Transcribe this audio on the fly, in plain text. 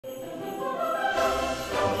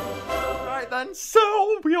And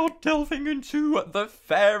so we are delving into the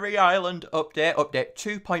FAERIE Island update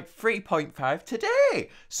 2.3.5 today.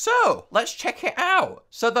 So let's check it out.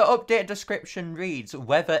 So the update description reads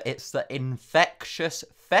whether it's the infectious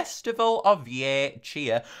festival of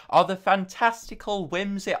cheer or the fantastical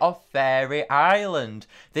whimsy of FAERIE Island.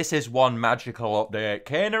 This is one magical update.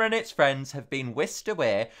 Kana and its friends have been whisked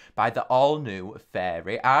away by the all-new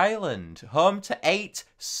FAERIE Island, home to eight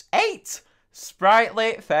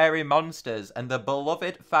sprightly fairy monsters and the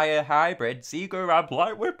beloved fire hybrid Ziggurat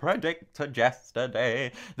like we predicted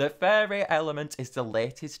yesterday. The fairy element is the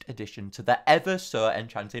latest addition to the ever so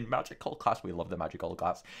enchanting magical class. We love the magical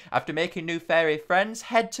class. After making new fairy friends,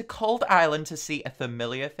 head to Cold Island to see a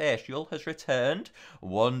familiar face. Yule has returned.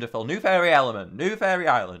 Wonderful. New fairy element, new fairy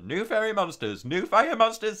island, new fairy monsters, new fire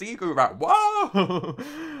monsters Ziggurat. Whoa!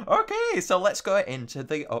 Okay, so let's go into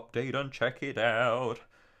the update and check it out.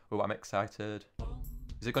 Oh, I'm excited.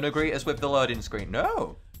 Is it going to greet us with the loading screen?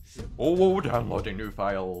 No. Oh, downloading new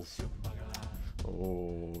files.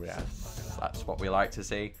 Oh, yes. That's what we like to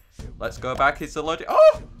see. Let's go back. It's the loading.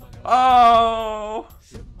 Oh! Oh!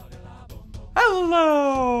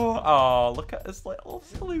 Hello! Oh, look at this little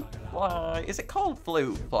flute fly. Is it called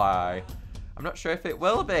flute fly? I'm not sure if it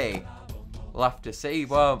will be. We'll have to see,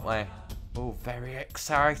 won't we? Oh, very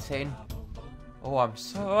exciting. Oh, I'm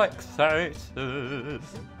so excited.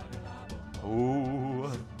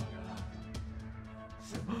 Oh.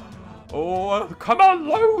 Oh, come on,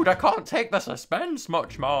 load. I can't take the suspense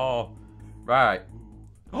much more. Right.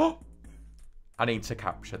 Oh, I need to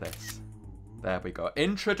capture this. There we go.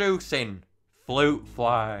 Introducing Flute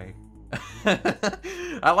Fly.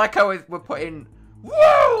 I like how we're putting...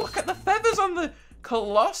 Whoa, look at the feathers on the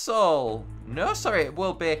colossal. No, sorry, it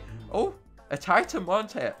will be... Oh, a titan,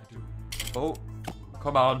 won't it? Oh,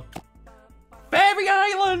 come on. FAERIE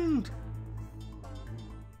Island!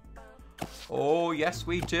 Oh, yes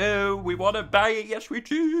we do. We want to buy it. Yes we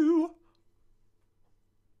do.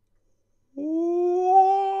 Look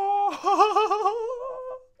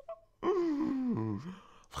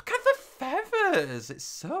at the feathers. It's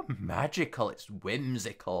so magical. It's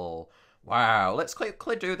whimsical. Wow. Let's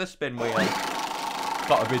quickly do the spin wheel.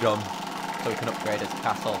 Gotta be done so we can upgrade his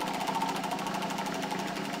castle.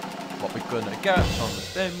 What we're gonna get on the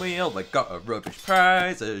spin wheel? We got a rubbish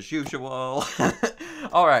prize as usual.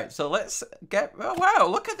 Alright, so let's get... Oh, wow,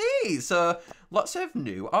 look at these! Lots of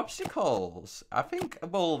new obstacles. I think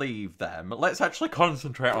we'll leave them. Let's actually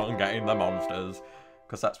concentrate on getting the monsters,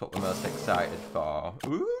 because that's what we're most excited for.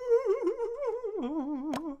 Ooh!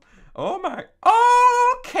 Oh my...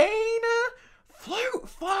 Oh, Kana! Flute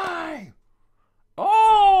Fly!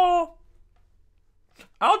 Oh!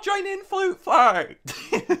 I'll join in Flute Fly.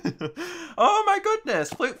 Oh my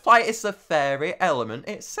goodness. Flute Fly is the fairy element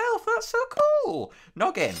itself. That's so cool.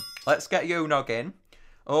 Noggin. Let's get you, Noggin.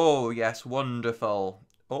 Oh, yes. Wonderful.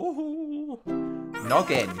 Oh.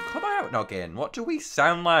 Noggin. Come out, Noggin. What do we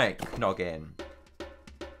sound like, Noggin?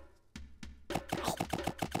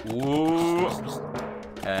 Ooh.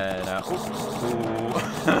 And ooh.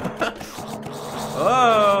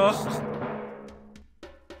 Oh.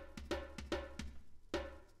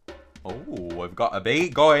 Oh, we've got a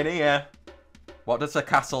beat going here. What does the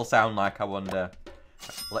castle sound like, I wonder?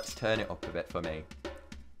 Let's turn it up a bit for me.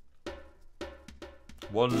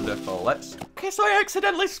 Wonderful. Let's... Okay, so I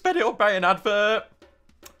accidentally sped it up by an advert.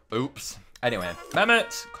 Oops. Anyway,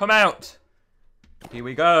 Mammoth, come out. Here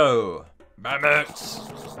we go. Mammoths.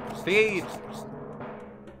 Feed.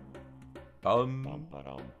 Bum.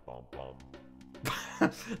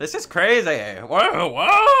 This is crazy. Whoa,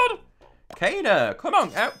 what? Kana, come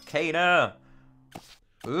on out, Kana.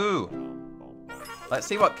 Ooh. Let's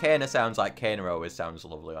see what Kana sounds like. Kana always sounds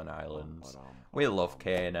lovely on islands. We love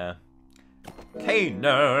Kana.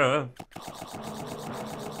 Kana.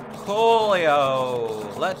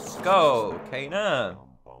 Coolio. Let's go, Kana.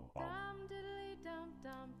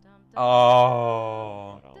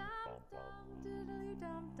 Oh.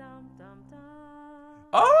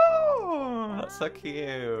 Oh, that's so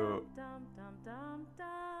cute.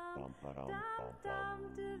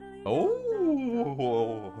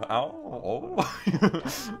 Oh, oh.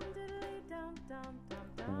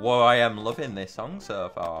 Whoa, I am loving this song so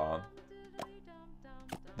far.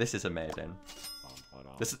 This is amazing.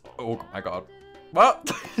 This is, oh my god. What?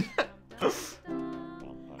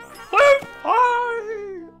 Flute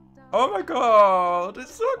Fly! Oh my god,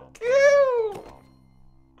 it's so cute!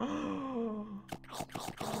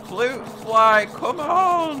 Flute Fly, come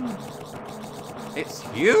on! It's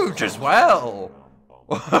huge as well!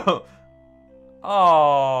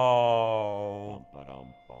 Oh!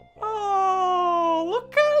 Oh,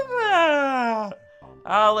 look at that!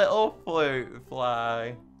 Our little flute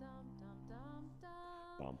fly.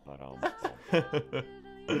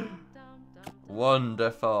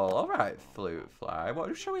 Wonderful. Alright, flute fly.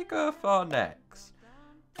 What shall we go for next?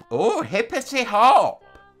 Oh, hippity hop.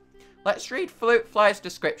 Let's read flute fly's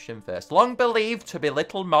description first. Long believed to be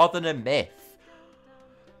little more than a myth,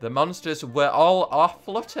 the monsters were all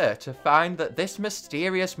aflutter to find that this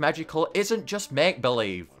mysterious magical isn't just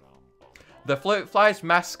make-believe. The flute fly's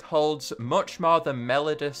mask holds much more than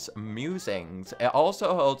melodious musings. It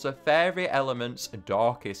also holds a fairy element's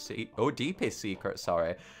deepest secret,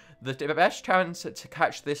 The best chance to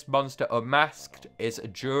catch this monster unmasked is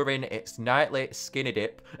during its nightly skinny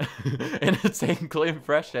dip in a tinkling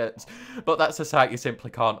freshets. But that's a sight you simply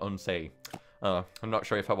can't unsee. Oh, I'm not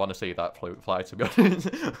sure if I want to see that flute fly, to be honest.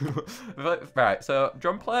 But, right, so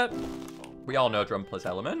Drumpler. We all know Drumpler's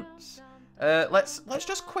elements. Let's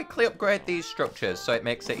just quickly upgrade these structures so it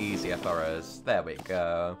makes it easier for us. There we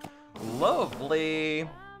go. Lovely.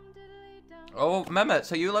 Oh, Mehmet,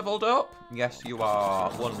 so you leveled up? Yes, you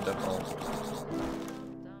are. Wonderful.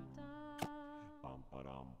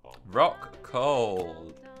 Rock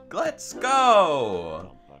cold. Let's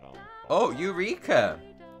go. Oh, Eureka.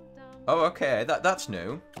 Oh, okay. That's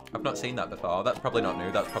new. I've not seen that before. That's probably not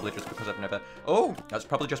new. That's probably just because I've never... Oh, that's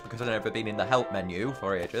probably just because I've never been in the help menu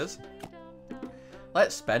for ages.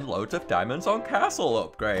 Let's spend loads of diamonds on castle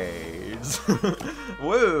upgrades.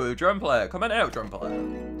 Woo, Drumpler. Come on out,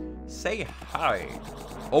 Drumpler. Say hi.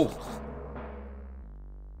 Oh.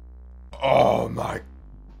 Oh my.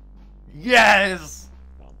 Yes!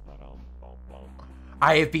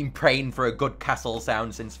 I have been praying for a good castle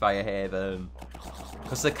sound since Firehaven.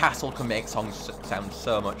 Because the castle can make songs sound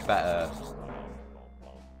so much better.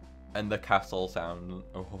 And the castle sound...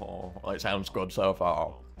 Oh, it sounds good so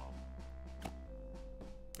far.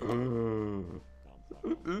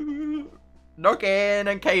 Noggin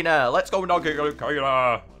and Kana. Let's go, Noggin and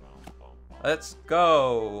Kana. Let's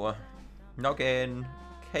go. Noggin,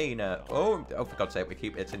 Kana. Oh, for God's sake, we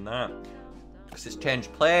keep hitting that. Because it's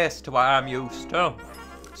changed place to what I'm used to.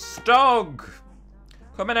 Stog.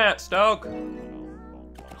 Coming out, Stog.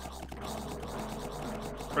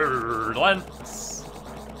 Lance.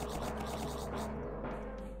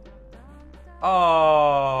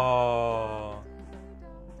 Oh.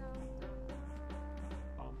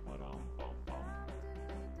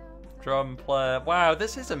 Drumpler. Wow,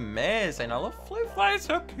 this is amazing. I love Flute Fly,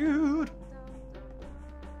 so cute.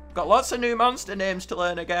 Got lots of new monster names to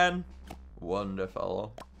learn again.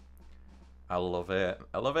 Wonderful. I love it.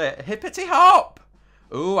 I love it. Hippity Hop.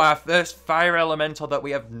 Ooh, our first fire elemental that we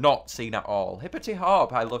have not seen at all. Hippity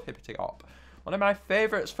Hop. I love Hippity Hop. One of my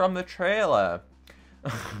favourites from the trailer.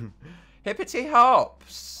 Hippity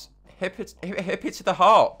Hops. Hippity the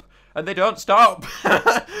Hop. And they don't stop.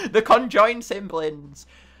 The conjoined siblings.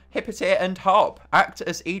 Hippity and Hop act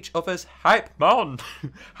as each other's hype mon.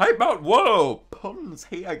 Hype mon, whoa, puns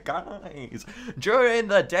here, guys. During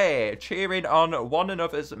the day, cheering on one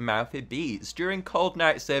another's mouthy beats. During cold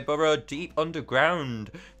nights, they burrow deep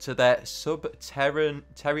underground to their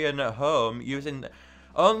subterranean home, using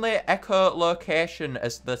only echolocation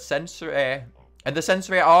as the sensory... And the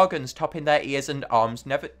sensory organs topping their ears and arms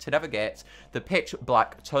to navigate the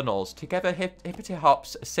pitch-black tunnels. Together, Hippity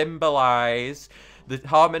Hops symbolise the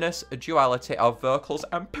harmonious duality of vocals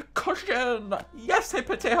and percussion. Yes,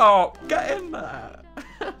 Hippity Hop, get in there.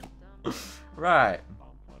 Right.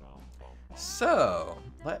 So,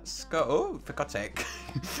 let's go. Oh, for God's sake.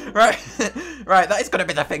 Right. Right, that is going to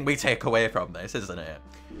be the thing we take away from this, isn't it?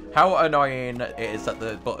 How annoying it is that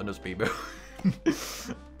the button has been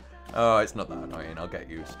moved. Oh, it's not that annoying. I'll get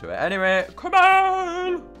used to it. Anyway, come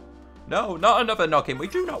on! No, not another noggin. We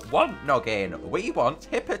do not want noggin. We want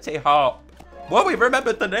Hippity Hop. Well, we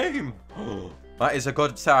remembered the name. That is a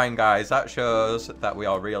good sign, guys. That shows that we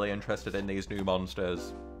are really interested in these new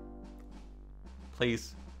monsters.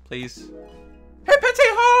 Please, please. Hippity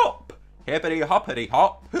Hop! Hippity Hoppity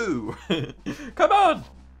Hop. Who? Come on.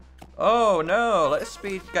 Oh no, let's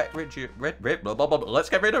get rid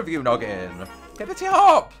of you, noggin. Hippity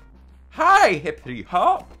Hop. Hi, Hippity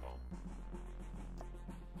Hop.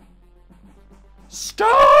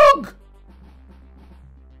 Stog!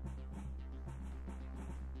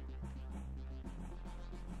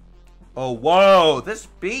 Oh, whoa, this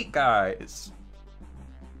beat, guys.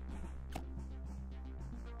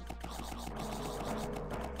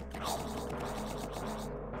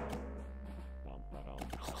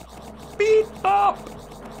 Beat Hop.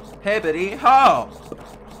 Hippity Hop.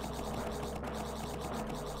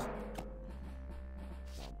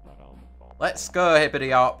 Let's go, Hippity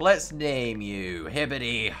Hop. Let's name you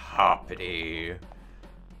Hippity Hoppity.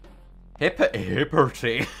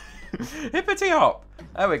 Hippity. Hippity hop.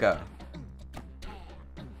 There we go.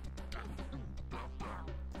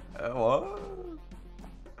 What?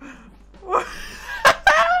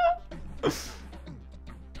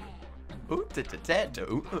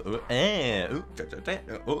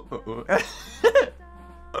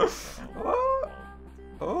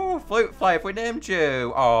 Oh, flute fly, if we named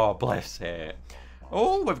you. Oh, bless it.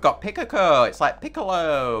 Oh, we've got Picaco. It's like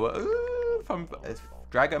Piccolo. Ooh, from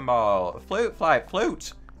Dragon Ball. Flute fly,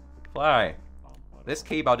 flute fly. This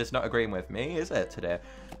keyboard is not agreeing with me, is it, today?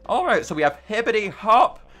 Alright, so we have Hibbity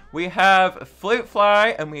Hop. We have Flute Fly,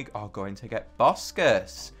 and we are going to get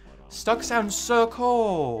Boscus. Stug sounds so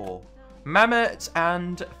cool. Mammoth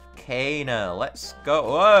and Kana. Let's go.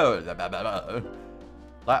 Whoa.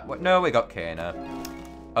 No, we got Kana.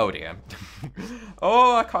 Oh dear.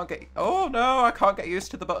 Oh, I can't get. Oh no, I can't get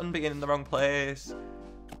used to the button being in the wrong place.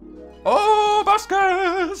 Oh,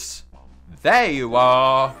 Boscus! There you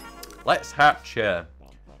are. Let's hatch you.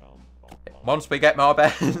 Once we get more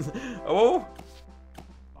bears. Oh.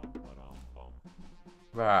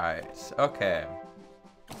 Right, okay.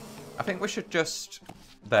 I think we should just...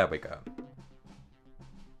 There we go.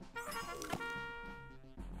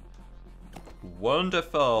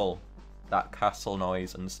 Wonderful. That castle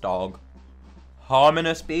noise and stog.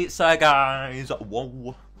 Harmonious pizza, guys.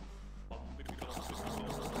 Whoa.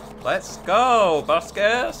 Let's go,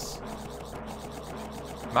 Boscus.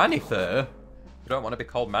 Manifer? We don't want to be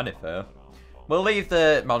called Manifer. We'll leave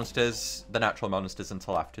the monsters, the natural monsters,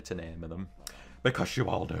 until after to name them. Because you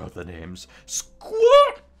all know the names.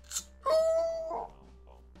 Squat!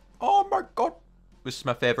 Oh my god. This is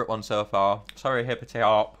my favourite one so far. Sorry, Hippity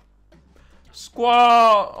Hop.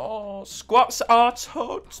 Squat! Oh, squats are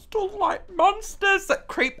total like monsters that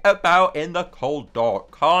creep about in the cold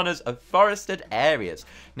dark corners of forested areas,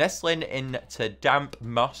 nestling into damp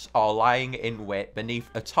moss or lying in wait beneath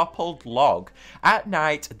a toppled log. At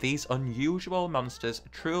night, these unusual monsters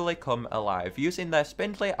truly come alive. Using their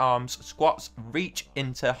spindly arms, squats reach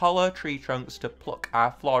into hollow tree trunks to pluck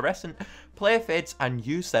our fluorescent playfids and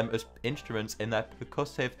use them as instruments in their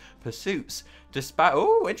percussive pursuits. Despite...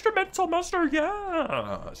 Oh, instrumental monster,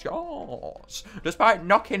 yes, yes. Despite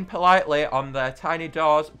knocking politely on their tiny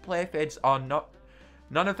doors, playfids are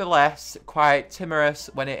nonetheless quite timorous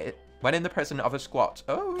when in the presence of a squat.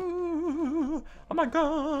 Oh my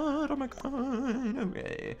god, oh my god.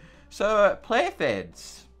 Okay. So,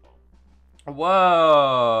 playfids.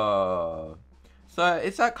 Whoa. So,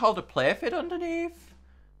 is that called a playfid underneath?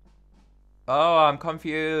 Oh, I'm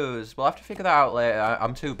confused. We'll have to figure that out later.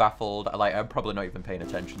 I'm too baffled. I'm probably not even paying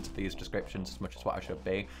attention to these descriptions as much as what I should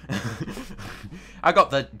be. I got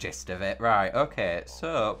the gist of it. Right, okay.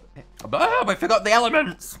 So, we forgot the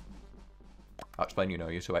elements. That's when you know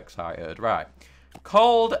you're so excited. Right.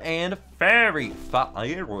 Cold and fairy.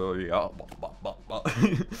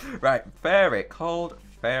 Right, fairy. Cold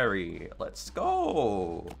fairy. Let's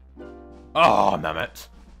go. Oh, mammoth.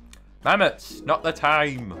 Mammoths, not the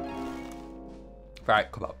time.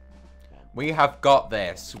 Right, come on. We have got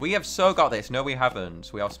this. We have so got this. No, we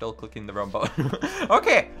haven't. We are still clicking the wrong button.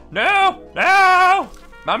 Okay. No! No!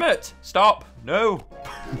 Mammoth, stop. No.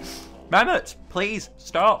 Mammoth, please,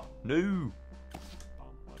 stop. No.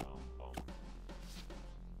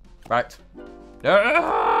 Right.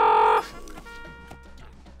 No!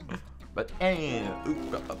 But,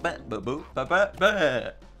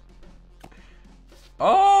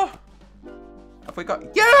 oh! Have we got...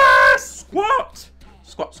 Yes! Squat!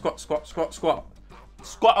 Squat, squat, squat, squat, squat.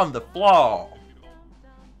 Squat on the floor.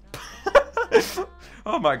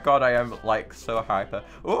 Oh my god, I am like so hyper.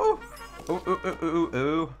 Ooh! Ooh, ooh, ooh, ooh,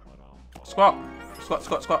 ooh. Squat. Squat,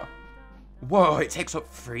 squat, squat. Whoa, it takes up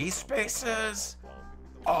 3 spaces.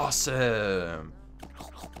 Awesome.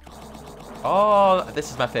 Oh,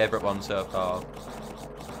 this is my favourite one so far.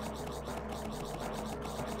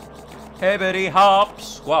 Hibbity hop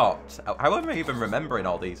squat. How am I even remembering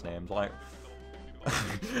all these names? Like,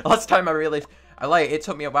 last time it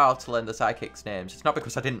took me a while to learn the psychics' names. It's not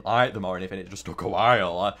because I didn't like them or anything, it just took a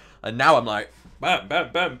while. And now I'm like, bam,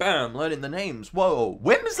 bam, bam, bam, learning the names. Whoa,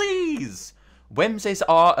 Whimsies! Whimsies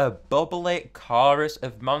are a bubbly chorus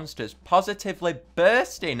of monsters positively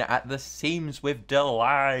bursting at the seams with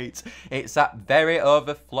delight. It's that very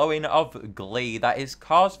overflowing of glee that is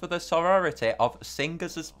cause for the sorority of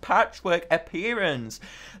singers' patchwork appearance.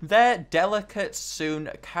 Their delicate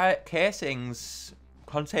casings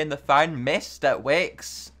contain the fine mist that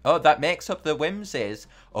makes up the whimsies.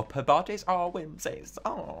 Upper bodies are whimsies.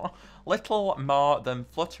 Oh, little more than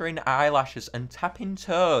fluttering eyelashes and tapping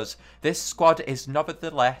toes. This squad is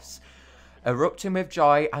nevertheless erupting with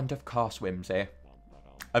joy and, of course, whimsy.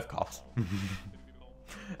 Of course.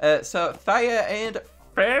 So, Fire and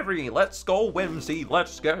Fairy. Let's go, Whimsy.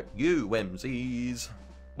 Let's get you, Whimsies.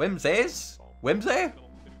 Whimsies? Whimsy?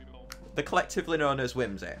 They're collectively known as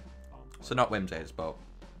Whimsy. So not Whimsies, but...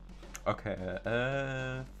 Okay,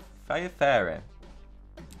 Fire Fairy.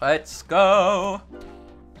 Let's go.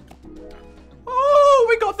 Oh,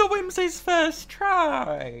 we got the Whimsies first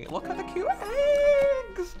try. Look at the cute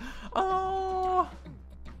eggs. Oh.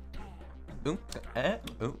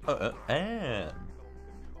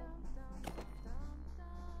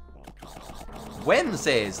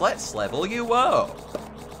 Whimsies, let's level you up.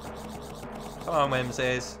 Come on,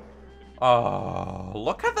 Whimsies. Oh,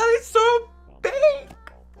 look at that, it's so big.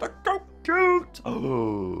 Look so cute.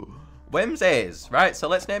 Oh. Whimsies. Right, so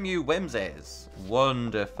let's name you Whimsies.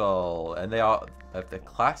 Wonderful. And they are of the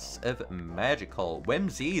class of magical.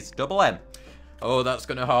 Whimsies, double M. Oh, that's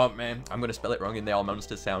gonna haunt me. I'm gonna spell it wrong in the All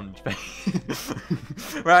Monsters sound.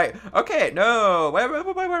 Right, okay, no. Where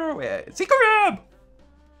are we? Secret Room!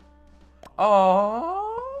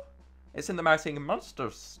 Oh, it's in the My Singing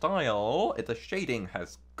Monsters style. The shading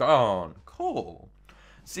has gone. Cool.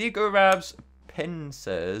 Zigurab's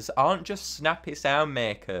pincers aren't just snappy sound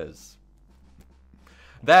makers.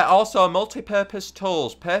 They're also multi-purpose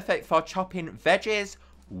tools, perfect for chopping veggies,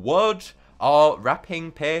 wood, or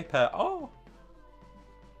wrapping paper. Oh.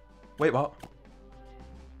 Wait, what?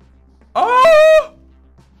 Oh!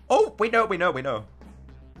 Oh, we know.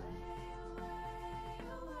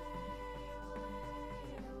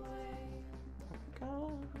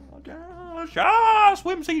 Yes,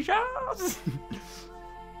 Whimsy, yes!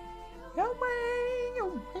 Your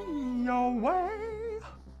way.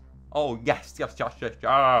 Oh, yes.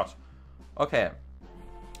 Okay.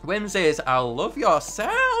 Whimsies, I love your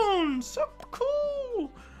sound. So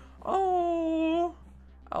cool. Oh,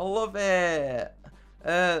 I love it.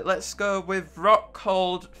 Let's go with Rock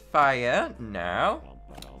Cold Fire now.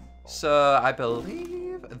 So, I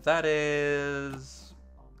believe that is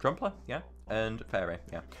Crumpler, yeah, and Fairy,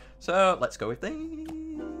 yeah. So, let's go with these.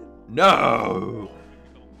 No!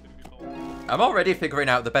 I'm already figuring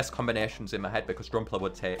out the best combinations in my head because Grumpler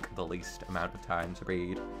would take the least amount of time to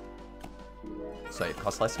breed. So it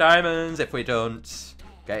costs less diamonds if we don't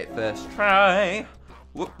get it first try.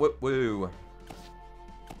 Whoop, whoop, woo.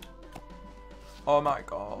 Oh my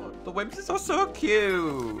god, the Whimsies are so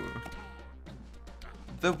cute.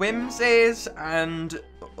 The Whimsies and...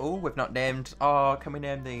 Oh, we've not named... Oh, can we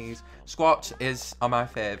name these? Squat are my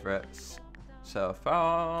favourites so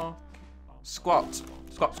far. Squat.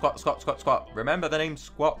 Remember the name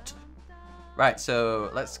Squat. Right,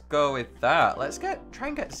 so let's go with that. Let's try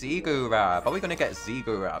and get Zigurab. Are we going to get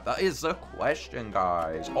Zigurab? That is the question,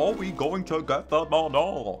 guys. Are we going to get them or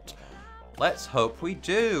not? Let's hope we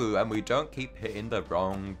do, and we don't keep hitting the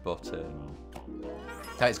wrong button.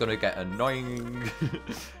 That is going to get annoying.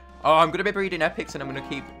 Oh, I'm going to be breeding epics, and I'm going to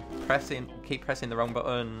keep pressing the wrong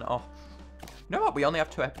button. Oh, you know what? We only have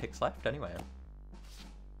 2 epics left anyway.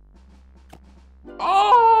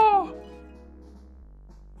 Oh!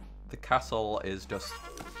 The castle is just...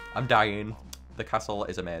 I'm dying. The castle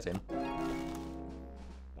is amazing.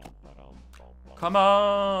 Come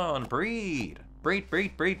on! Breed! Breed!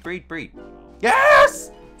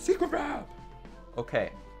 Yes! Secret Rab!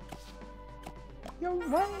 Okay. Yo,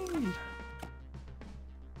 way!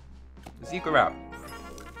 Zigurab.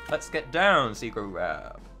 Let's get down,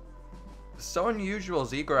 Zigurab. So unusual,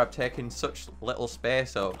 Zigurab taking such little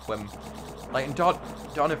space up when... Like, in Dawn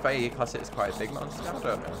of FAERIE class, it's quite a big monster. I don't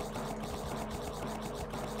know.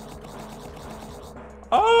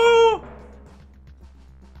 Oh!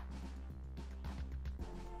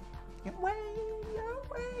 Get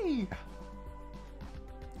away!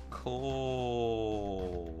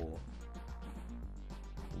 Cool.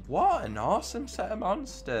 What an awesome set of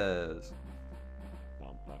monsters.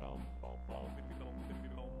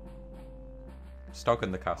 Stog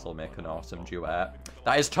and the castle make an awesome duet.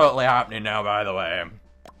 That is totally happening now, by the way.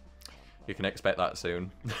 You can expect that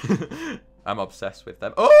soon. I'm obsessed with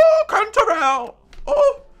them. Oh, Cantarell!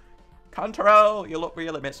 Oh, Cantarell, you look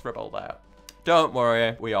really miserable there. Don't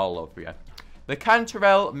worry, we all love you. The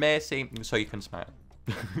Cantarell may seem... So you can smile.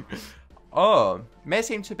 Oh, may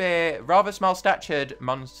seem to be rather small-statured a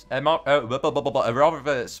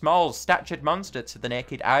rather small-statured monster to the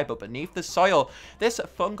naked eye, but beneath the soil, this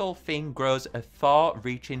fungal thing grows a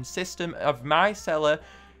far-reaching system of mycelia,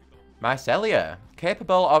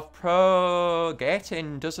 capable of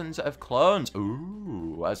propagating dozens of clones.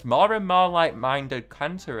 Ooh, as more and more like-minded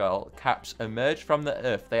Cantarell caps emerge from the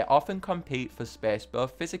earth, they often compete for space,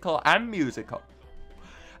 both physical and musical.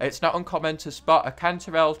 It's not uncommon to spot a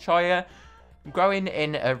Cantarell choir growing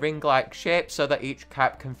in a ring-like shape so that each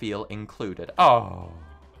cap can feel included. Oh.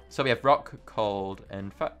 So we have rock, cold,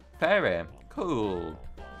 and fairy. Cool.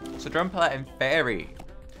 So Drumpler and fairy.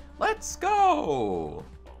 Let's go.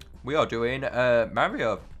 We are doing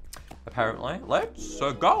Mario, apparently. Let's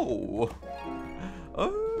go.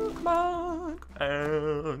 Oh, come on.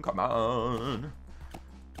 Come on.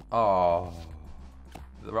 Oh.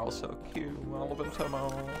 They're all so cute. I love them so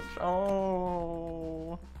much.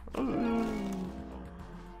 Oh.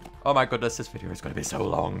 Oh my goodness, this video is going to be so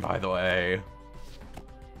long, by the way.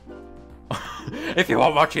 If you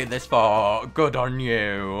are watching this far, good on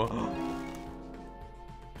you.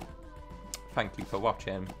 Thank you for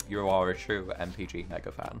watching. You are a true MPG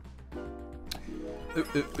mega fan.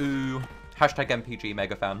 Hashtag MPG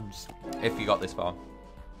mega fans, if you got this far.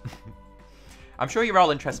 I'm sure you're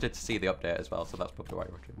all interested to see the update as well, so that's probably why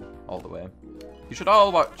you're watching all the way. You should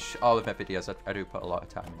all watch all of my videos. I do put a lot of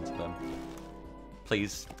time into them.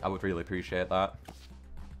 Please, I would really appreciate that.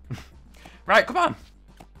 Right, come on.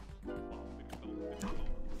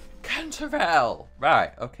 Canterelle.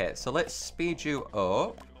 Right, okay, so let's speed you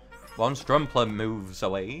up. Once Drumpler moves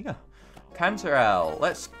away. Canterelle,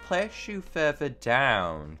 let's place you further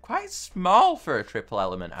down. Quite small for a triple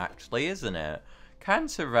element, actually, isn't it?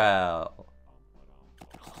 Canterelle.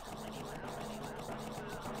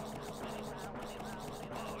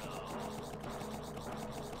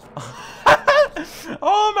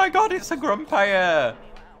 Oh my god, it's a Grumpire!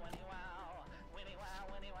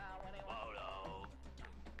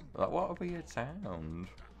 What a weird sound.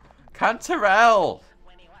 Canterelle!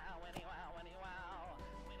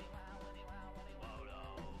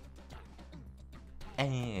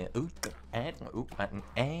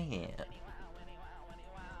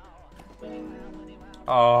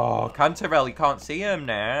 Oh, Canterelle, you can't see him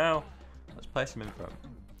now. Let's place him in front.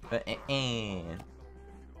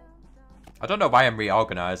 I don't know why I'm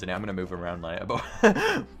reorganizing it. I'm going to move around later, but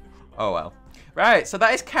oh well. Right, so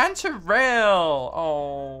that is Canterelle.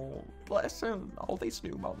 Oh, bless him. All these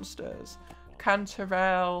new monsters.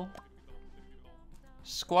 Canterelle.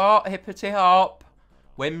 Squat, hippity hop.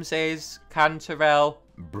 Whimsies, Canterelle,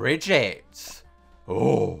 Bridget.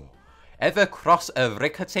 Oh, ever cross a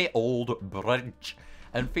rickety old bridge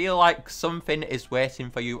and feel like something is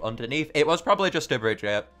waiting for you underneath? It was probably just a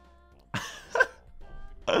Bridget.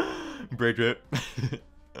 Bridget.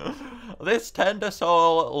 This tender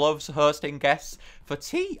soul loves hosting guests for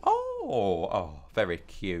tea. Oh, very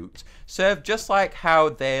cute. Served just like how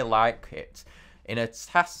they like it. In a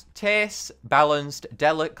taste balanced,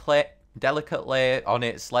 delicately on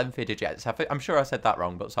its lengthy digits. I'm sure I said that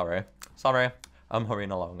wrong, but sorry. Sorry, I'm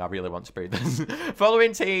hurrying along. I really want to breathe this.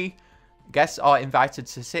 Following tea, guests are invited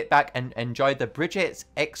to sit back and enjoy the Bridget's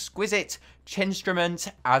exquisite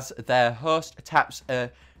chinstrument as their host taps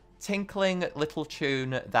a tinkling little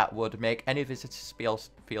tune that would make any visitors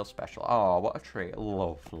feel special. Oh, what a treat.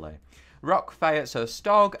 Lovely. Rock, fire, so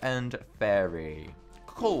Stog and fairy.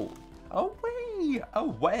 Cool. Away,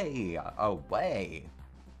 away, away.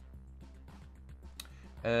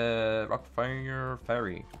 Rock, fire,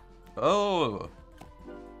 fairy. Oh.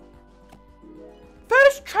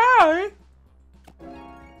 First try.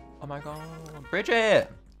 Oh my god.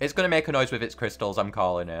 Bridget. It's going to make a noise with its crystals, I'm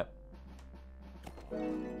calling it.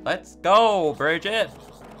 Let's go, Bridget.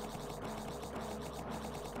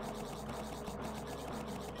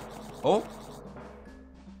 Oh.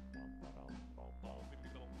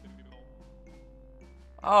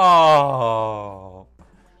 Oh.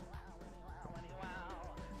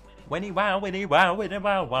 Winnie wow, winnie wow, winnie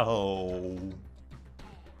wow, wow.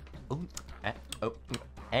 Ooh, oh,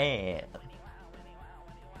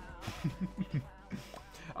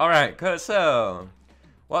 Alright, so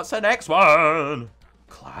what's the next one?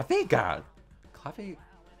 Clavigat.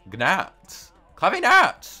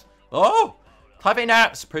 Clavinats. Oh!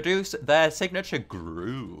 Clavinats produce their signature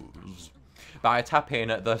grooves by tapping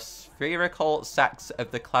the spherical sacs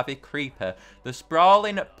of the clavicreeper, the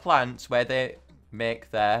sprawling plants where they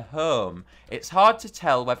make their home. It's hard to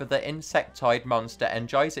tell whether the insectoid monster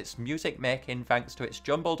enjoys its music making thanks to its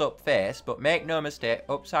jumbled up face, but make no mistake,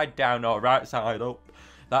 upside down or right side up,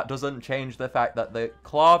 that doesn't change the fact that the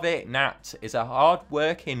clavinat is a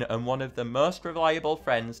hard-working and one of the most reliable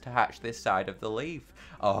friends to hatch this side of the leaf.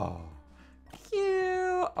 Oh,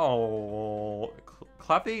 cute. Oh,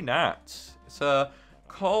 clavinat. So,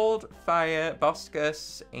 cold, fire,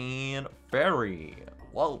 boscus, and fairy.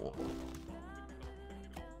 Whoa.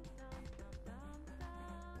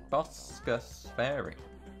 Boscus fairy.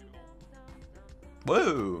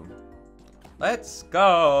 Woo. Let's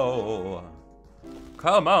go.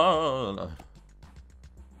 Come on.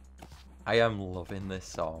 I am loving this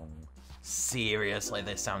song. Seriously,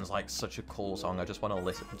 this sounds like such a cool song. I just want to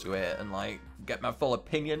listen to it and like get my full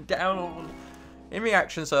opinion down. In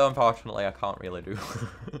reaction, so unfortunately I can't really do.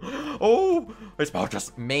 Oh, it's about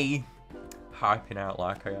just me hyping out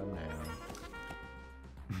like I am now.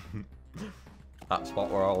 That's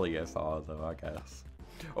what we're all here for, though, I guess.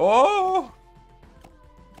 Oh!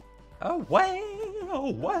 Away!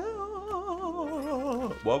 Away!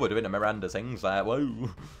 Whoa, we're doing a Miranda sings there. Whoa!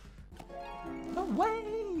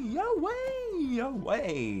 Away! Away!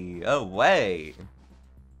 Away! Away!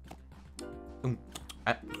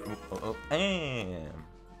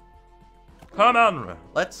 Come on!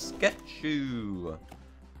 Let's get you!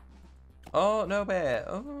 Oh, no, wait.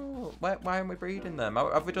 Oh, why aren't we breeding them?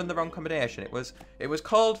 Have we done the wrong combination? It was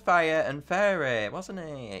called Fire and Fairy, wasn't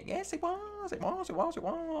it? Yes, it was. It was.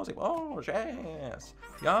 Yes.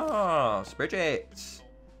 Yes, Bridget.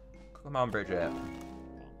 Come on, Bridget.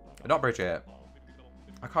 Not Bridget.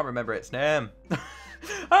 I can't remember its name.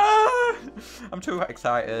 Ah, I'm too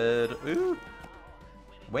excited. Ooh.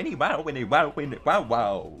 Winnie wow, Winnie wow, Winnie wow,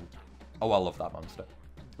 wow. Oh, I love that monster.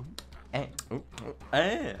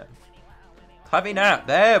 Clavy Nat,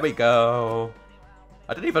 there we go.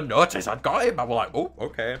 I didn't even notice I'd got him. I was like, oh,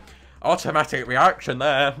 okay. Automatic reaction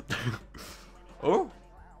there. Oh.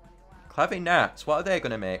 Clavy Nats, what are they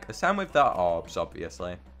going to make? The same with that orbs,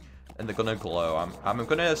 obviously. And they're going to glow. I'm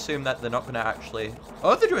going to assume that they're not going to actually...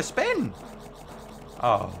 Oh, they do a spin.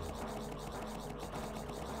 Oh.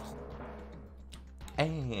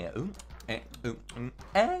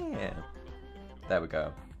 There we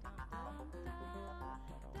go.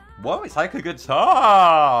 Whoa, it's like a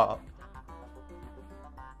guitar!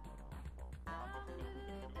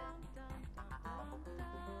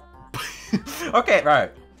 Okay,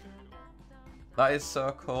 right. That is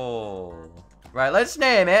so cool. Right, let's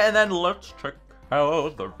name it and then let's check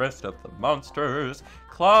out the rest of the monsters.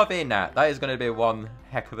 Clavy Nat. That is going to be one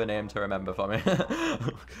heck of a name to remember for me.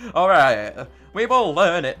 Alright, we will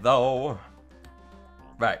learn it though.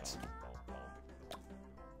 Right.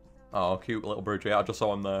 Oh, cute little Bridget. I just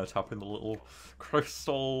saw him there tapping the little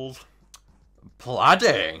crystals.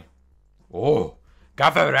 Pladding! Oh,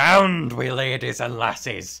 gather round, we ladies and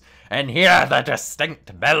lasses, and hear the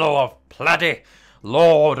distinct bellow of Pladdie,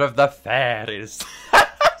 Lord of the Fairies.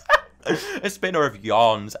 A spinner of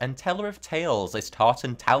yarns and teller of tales, this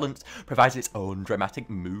tartan talent provides its own dramatic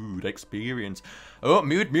mood experience. Oh,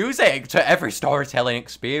 mood music to every storytelling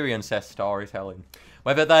experience, says storytelling.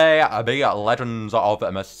 Whether they be legends of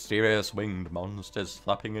mysterious winged monsters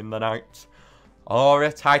flapping in the night, or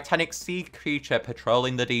a titanic sea creature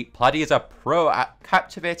patrolling the deep, Pladdie is a pro at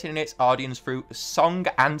captivating its audience through song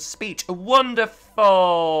and speech.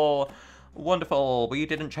 Wonderful! Wonderful. We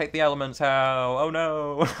didn't check the elements out. Oh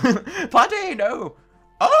no. Pladdie, no.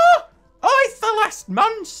 Oh! Oh, it's the last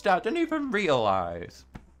monster. I didn't even realise.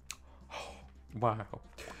 Wow.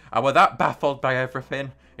 I was that baffled by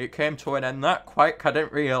everything. It came to an end that quick, I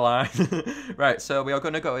didn't realise. Right, so we are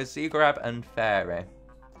going to go with Seagrab and Fairy.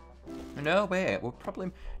 No, wait, we'll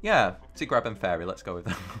probably... Yeah, Seagrab and Fairy, let's go with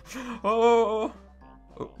them. Oh!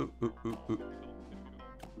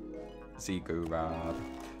 Seagrab.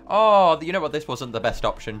 Oh, you know what, this wasn't the best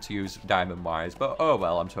option to use diamond-wise, but oh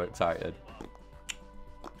well, I'm so excited.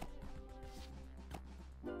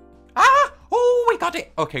 Ah! Oh, we got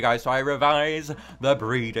it! Okay, guys, so I revise the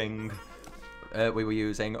breeding. We were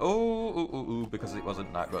using because it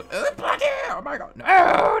wasn't that good. Bloody! Oh my god!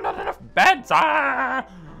 No, not enough beds! Ah!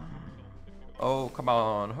 Oh, come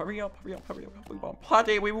on! Hurry up! Hurry up! Hurry up! We want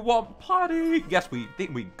Pladdie! We want Pladdie! Yes, we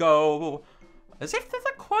did. We go as if there's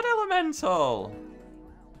a quad elemental.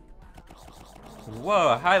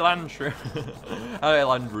 Whoa! Highlandru.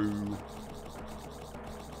 Highlandru.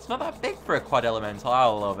 It's not that big for a quad elemental. I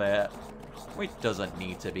love it. It doesn't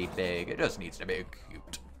need to be big. It just needs to be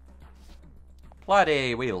cute.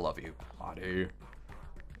 Pladdie, we love you, Pladdie.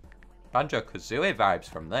 Banjo-Kazooie vibes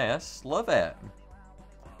from this. Love it.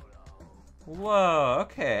 Whoa,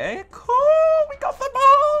 okay. Cool, we got them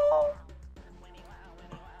all!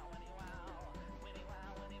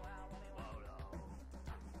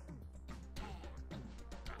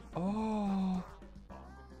 Oh.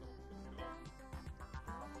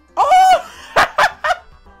 Oh!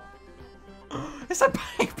 It's a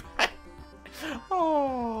backpack.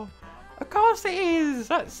 Oh. Of course it is!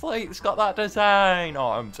 That's like, it's got that design! Oh,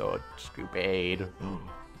 I'm so stupid.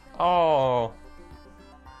 Oh.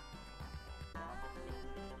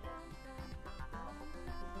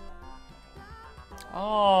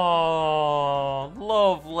 Oh,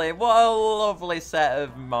 lovely. What a lovely set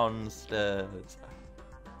of monsters.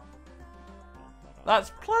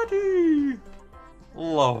 That's Pladdie.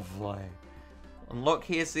 Lovely. And look,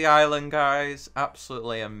 here's the island, guys.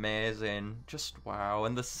 Absolutely amazing. Just wow.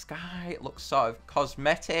 And the sky, it looks sort of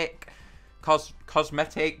cosmetic.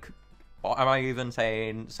 Cosmetic. What am I even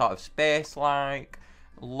saying? Sort of space-like.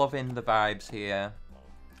 Loving the vibes here.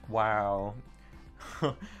 Wow.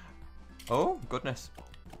 Oh, goodness.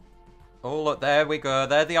 Oh, look, there we go.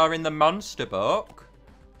 There they are in the monster book.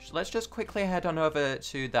 Let's just quickly head on over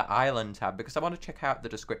to the island tab because I want to check out the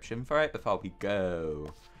description for it before we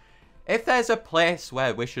go. If there's a place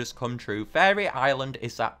where wishes come true, Fairy Island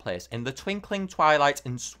is that place. In the twinkling twilight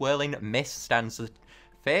and swirling mist stands the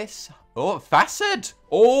face. Oh, Facet!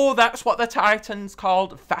 Oh, that's what the Titan's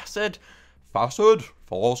called. Facet. Facet.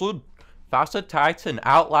 Facet Titan.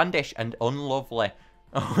 Outlandish and unlovely.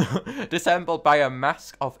 Dissembled by a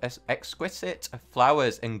mask of exquisite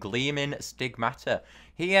flowers and gleaming stigmata.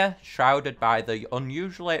 Here, shrouded by the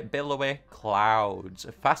unusually billowy clouds.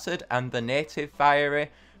 Facet and the native fairy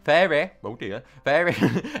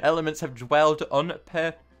elements have dwelled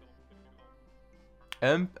unperturbed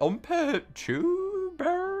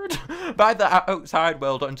by the outside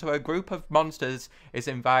world until a group of monsters is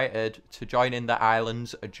invited to join in the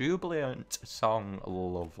island's jubilant song.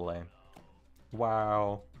 Lovely.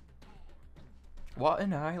 Wow. What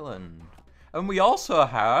an island. And we also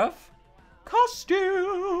have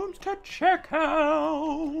costumes to check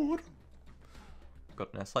out.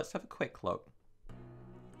 Goodness, let's have a quick look.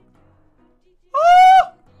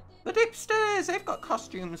 Oh! The Dipsters! They've got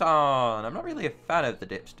costumes on. I'm not really a fan of the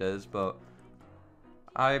Dipsters, but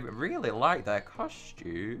I really like their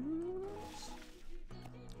costumes.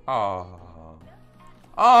 Oh.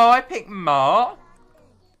 Oh, I picked more.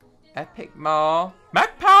 Epic Mar.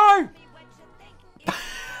 Magpie!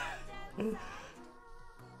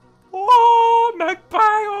 Oh, Magpie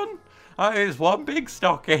on! That is one big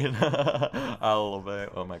stocking. I love it.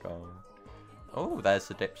 Oh my god. Oh, there's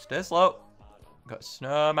the Dipsters. Look. Got a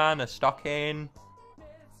snowman, a stocking.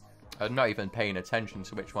 I'm not even paying attention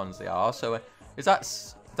to which ones they are. So,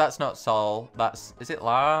 that's not Sol. Is it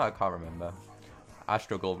La? I can't remember. I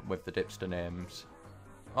struggle with the Dipster names.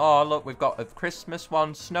 Oh, look, we've got a Christmas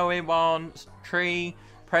one, snowy one, tree,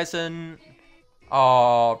 present,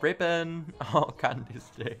 oh, ribbon, oh, candy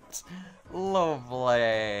sticks.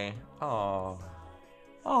 Lovely. Oh.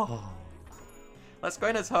 Oh. Let's go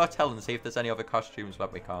in his hotel and see if there's any other costumes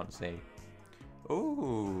that we can't see.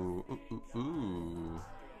 Ooh. Ooh.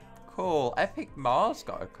 Cool. Epic Mars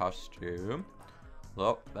got a costume.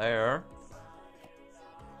 Look, there.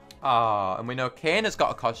 Ah, and we know Kane has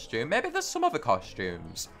got a costume. Maybe there's some other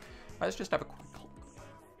costumes. Let's just have a quick look.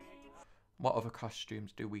 What other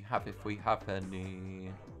costumes do we have, if we have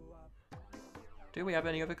any? Do we have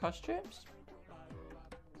any other costumes?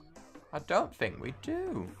 I don't think we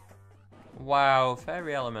do. Wow,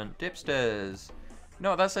 fairy element. Dipsters.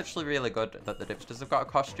 No, that's actually really good that the Dipsters have got a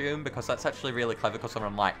costume, because that's actually really clever because they're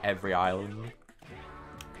on, like, every island.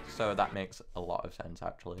 So that makes a lot of sense,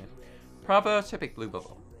 actually. Bravo to Big Blue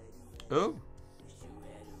Bubble. Oh.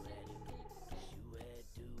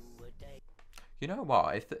 You know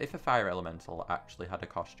what? If a fire elemental actually had a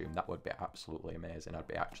costume, that would be absolutely amazing. I'd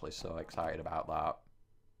be actually so excited about that.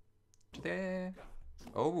 Do they...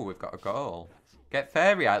 Oh, we've got a goal. Get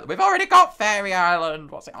Fairy Island. We've already got Fairy Island.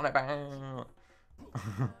 What's it on about?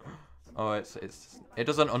 Oh, it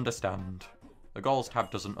doesn't understand. The goals tab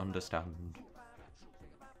doesn't understand.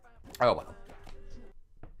 Oh well.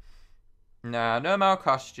 Nah, no more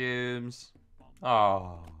costumes.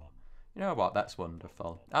 Oh, you know what? That's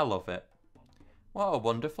wonderful. I love it. What a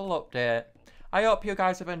wonderful update. I hope you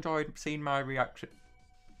guys have enjoyed seeing my reaction.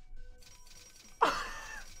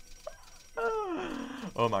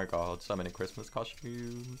 Oh my god, so many Christmas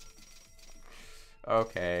costumes.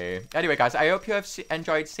 Okay. Anyway, guys, I hope you have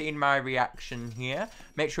enjoyed seeing my reaction here.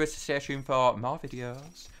 Make sure to stay tuned for more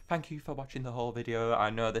videos. Thank you for watching the whole video.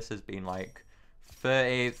 I know this has been like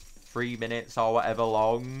 33 minutes or whatever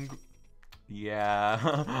long.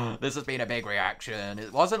 Yeah, this has been a big reaction.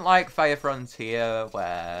 It wasn't like Fire Frontier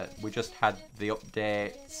where we just had the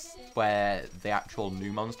updates where the actual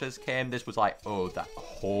new monsters came. This was like, oh, that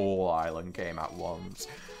whole island came at once.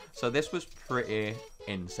 So this was pretty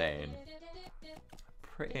insane.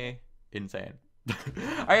 Pretty insane.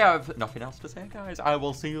 I have nothing else to say, guys. I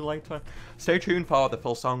will see you later. Stay tuned for the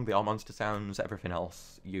full song, the all monster sounds, everything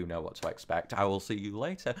else. You know what to expect. I will see you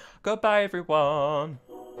later. Goodbye, everyone.